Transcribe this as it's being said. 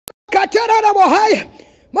Maratarabohaya.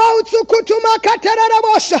 Mautsukutuma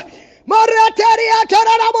katarabosha. Marataria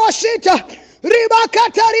tarabosita.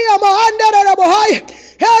 Ribakataria mahandarabohaya.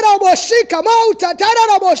 Heraboshika mauta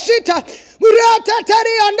tarabosita.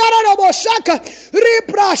 Muratari andara boshaka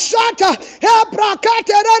riprashata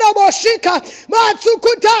hebrakata boshika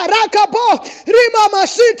matsukuta rakabo rima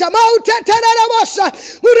masita mautatara bosha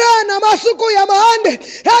murana masuku ya mahande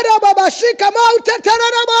hera babashika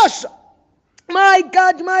mautatara bosha. My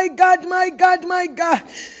God, my God, my God, my God.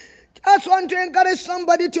 Just want to encourage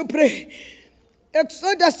somebody to pray.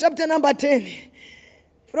 Exodus chapter number 10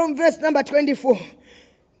 from verse number 24.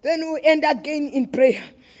 Then we end again in prayer.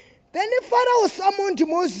 Then the Pharaoh summoned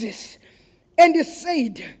Moses and he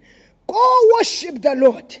said, go worship the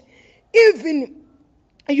Lord. Even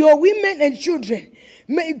your women and children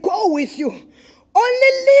may go with you.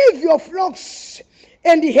 Only leave your flocks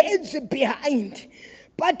and herds behind.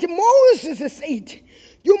 But Moses said,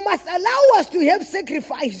 you must allow us to have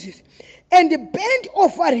sacrifices and burnt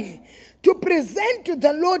offering to present to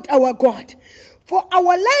the Lord our God. For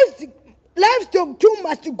our livestock too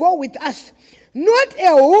must go with us. Not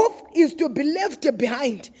a hoof is to be left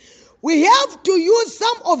behind. We have to use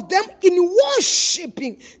some of them in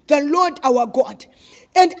worshiping the Lord our God.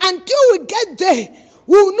 And until we get there,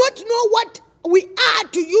 we will not know what we are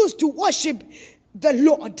to use to worship the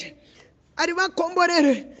Lord. My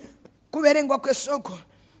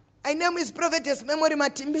name is Prophetess Memory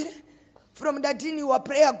Matimbire from NDADHINIWA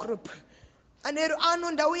prayer group. And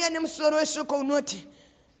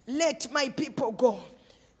let my people go.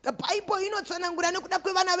 The Bible inotsanangura nekuda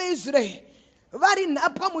kwevana veIsraeri vari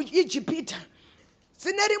nhapwa muIjipita.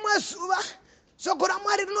 Sine rimwe zuva shoko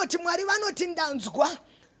raMwari rinoti Mwari vanoti ndanzwa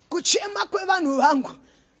kuchema kwevanhu vangu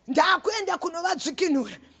ndakuenda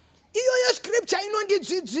kunovadzikinura. Iyoyo scripture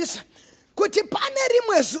inondidzidzisa kuti pane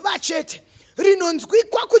rimwe zuva chete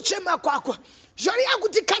rinonzwikwa kuchema kwako. Zvoreva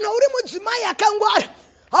kuti kana uri mudzimai akangwara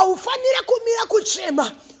haufanira kumira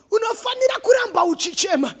kuchema, unofanira kuramba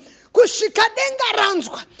uchichema kusvika denga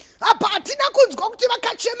ranzwa. Apa hatina kunzwa kuti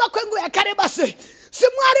vakachema kwenguva yakareba sei.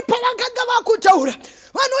 SiMwari pavakanga vakutaura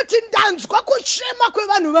vanoti ndanzwa kuchema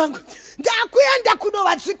kwevanhu vangu ndakuenda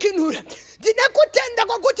kunovadzikinura. Ndine kutenda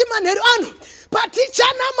kwakuti manheru ano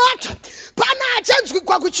patichanamata pana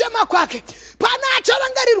achanzwikwa kuchema kwake, pana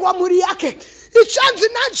acharangarirwa mhuri yake. Ichanzi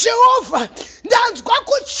naJehovha ndanzwa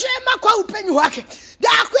kuchema kwaupenyu hwake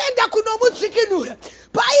ndakuenda kunomudzikinura.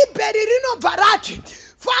 Bhaibheri rinobva rati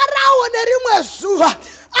Farao nerimwe zuva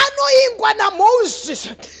anoingwa naMoses.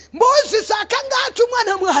 Moses akanga atumwa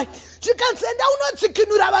naMwari chikanzi enda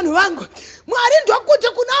unodzikinura vanhu vangu. Mwari ndokuti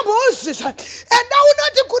kuna Moses enda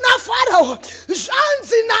unoti kuna Farao,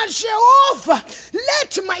 zvanzi naJehovha,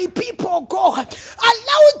 let my people go,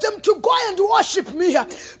 allow them to go and worship me.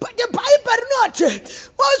 But the Bible rinoti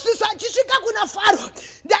Moses achisvika kuna Farao,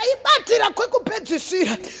 ndaibatira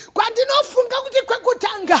kwekupedzisira kwandinofunga kuti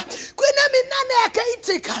kwekutanga kune minane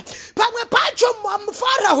yakaitika. Pamwe pacho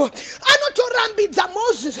Farao anotorambidza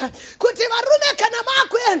Moses kuti varume kana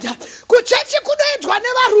makuenda kuchechi kunoendwa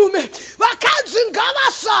nevarume, vakadzi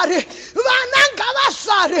ngavasare, vana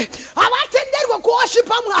ngavasare, havatenderwe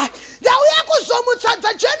kuwoshipa Mwari. Ndauya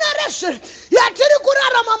kuzomutsadza generation yatiri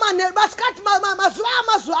kurarama mazuva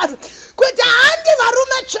amazuva kuti handi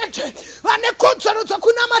varume chete vane kodzero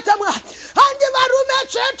dzokunamata Mwari, handi varume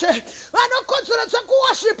chete vane kodzero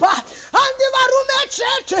dzokuwoshipa, handi varume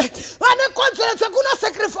chete vane kodzero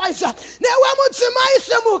dzokunosacrifice. Newe mudzimai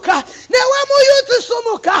simuka, newe muyudzi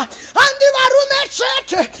simuka, handi varume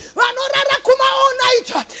chete vanorara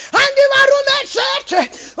kumaonaita, handi varume chete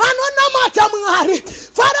vanonamata Mwari.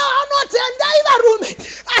 Farao anoti endai varume,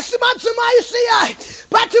 asi madzimai siyai.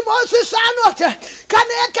 But Moses anoti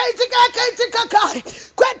kana yakaitika kare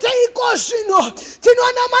kwete iko zvino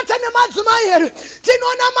tinonamata nemadzimai edu,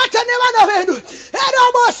 tinonamata nevana vedu.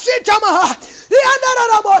 Erabosita maha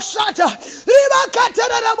riandarabosata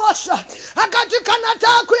rivakatarabosha. Akati kana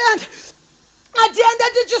takuenda atiende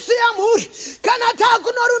tichisiya mhuri, kana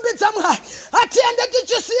takunorumbidza Mwari atiende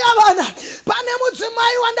tichisiya vana. Pane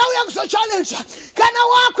mudzimai wandauya kuzochallenge, kana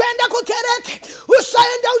wakuenda kukereke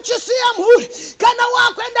usaende uchisiya mhuri, kana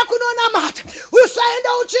wakuenda kunonamata usaende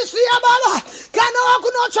uchisiya baba, kana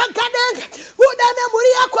wakunotsvaka denga ude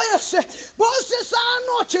nemhuri yako yose. Moses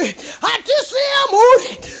anoti hatisiye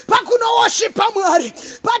mhuri pakunowoshipa Mwari.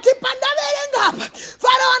 But pandaverengapa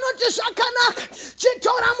Farao anoti zvakanaka,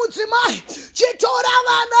 chitora mudzimai, chitora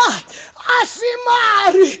vana, asi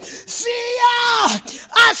mari siya,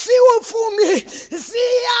 asi upfumi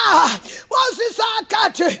siya. Moses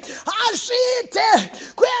akati azviite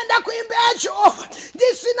kuenda kuimba yaJehovha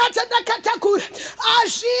ndisina chandakatakura,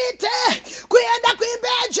 azviite kuenda kuimba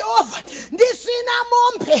yaJehovha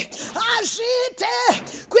mompe ashite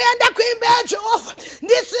kuenda kuimba Jehova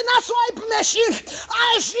ndisina swipe machine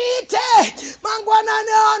ashite mangwana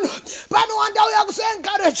nano pano wanda uya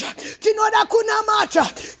kusencourage tinoda kunamata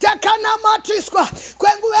takanamatiswa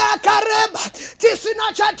kwenguva yakareba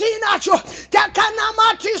tisina chatinacho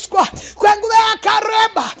takanamatiswa kwenguva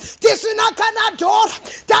yakareba tisina kana dhora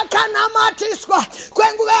takanamatiswa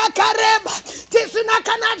kwenguva yakareba tisina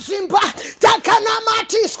kana dzimba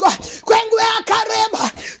takanamatiswa kwenguva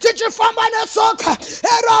yakareba tichifamba nesoka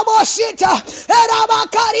erabosita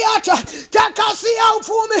erabakariata takasiya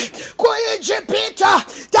upfumi kuijipita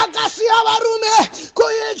takasiya varume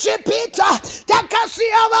kuijipita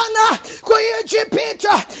takasiya vana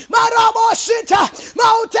kuijipita marabosita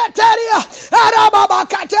mauteteria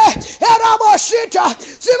erababakate erabosita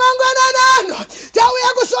simangwana nano tauya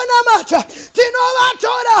kusonamata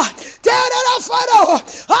tinovatora terera Farao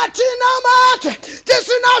hatina mate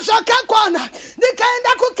tisina zvakakwana ndikaenda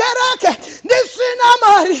kukereke ndisina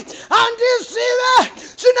mari handisive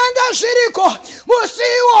zvinenge zviriko musi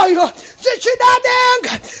iwoyo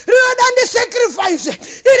zvichidadenga rinoda ndisacrifice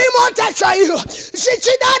iri mota chaiyo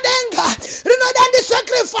zvichidadenga rinoda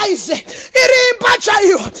ndisacrifice iri imba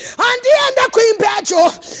chaiyo handienda kuimba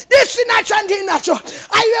yacho ndisina chandinacho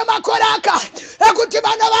aive makore akare ekuti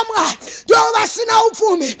vana vamwari ndo vasina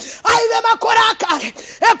upfumi aive makore akare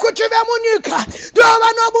ekuti vemunyika ndo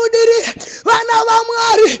vanobudirira vana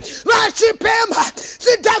vamwari vachipemba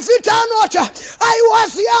zidhavhidhi anoti I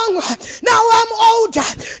was young, now I'm older,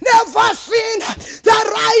 never seen the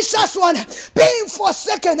righteous one being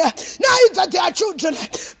forsaken, neither their children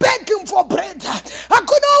begging for bread.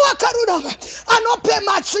 Hakuna wakarurama anope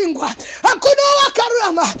machingwa, hakuna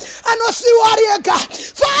wakarurama anosiwarieka.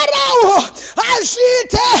 Farao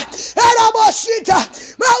ashite erabosita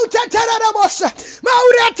mauteterarabosa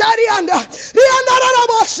mauretarianda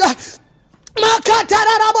riandararabosa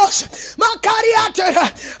Makatarabos, Makariata,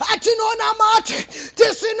 Atinona Mate,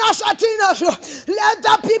 Tisinas Atinas. Let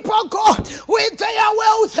the people go with their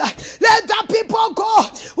wealth. Let the people go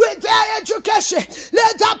with their education.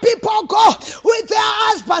 Let the people go with their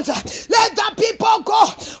husbands. Let the people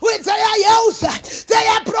go with their health,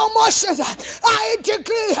 their promotions. I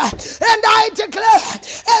declare and I declare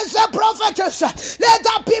as a prophetess, let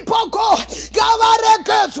the people go. Gavare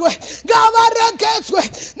Getswe,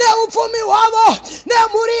 Neufumi wavo,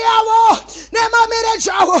 Nemuri yavo, Nemamire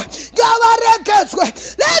chavo, Gavare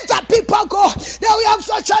Getswe. Let the people go. Now we have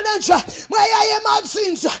such a challenge. Where I am out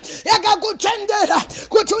sins. Yaga kutendera,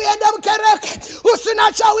 kutuyenda mkereke,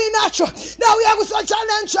 usinacha winacho. Now we have such a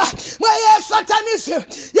challenge. Where satanism,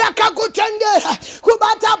 Yaka kutendera,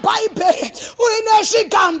 kubata paipe,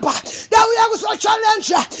 uineshikamba. Now we have such a challenge.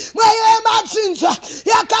 Where I am out sins.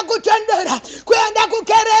 Yaka kutendera, kuenda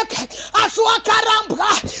kukereke,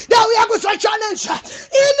 aswakaramba. Now we have such a challenge.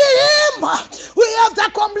 In him, we have the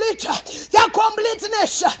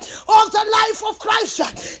completeness of the life of Christ.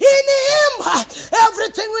 In him,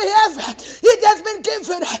 everything we have, it has been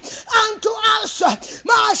given unto us.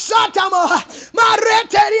 Mashatama,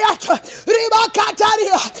 Mareteriat,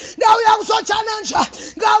 Ribakataria. Now we have such a challenge.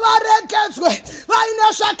 Gavareketswe,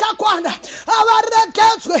 Vainashakakwana,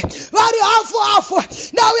 Avareketswe, Vari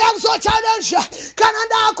Afu. Now we have such a challenge.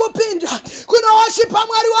 Kananda Kupinda, Kuna worship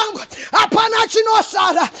Amari wangu. Apana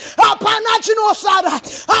chinosara.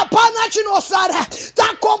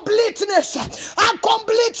 The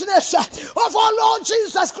completeness of our Lord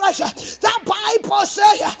Jesus Christ. The Bible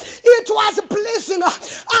says it was pleasing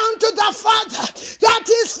unto the Father that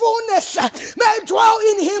his fullness may dwell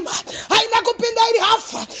in him.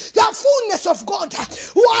 The fullness of God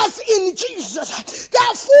was in Jesus. The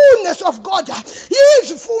fullness of God,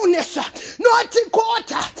 his fullness, not a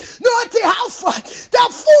quarter, not a half. The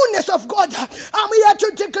fullness of God. I'm here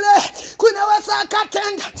to declare kunaweza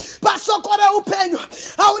katenda basokore upenyo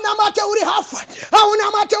hauna mate uri half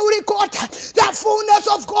hauna mate uri quarter. The fullness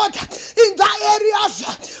of God in the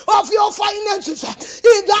areas of your finances,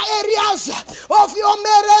 in the areas of your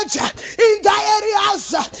marriage, in the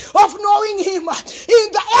areas of knowing him, in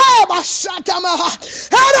the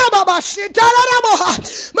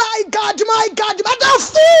my God, but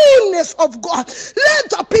the fullness of God. Let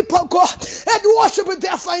the people go and worship with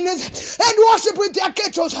their finances, and worship with their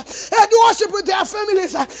kettles, and worship with their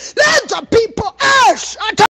families. Let the people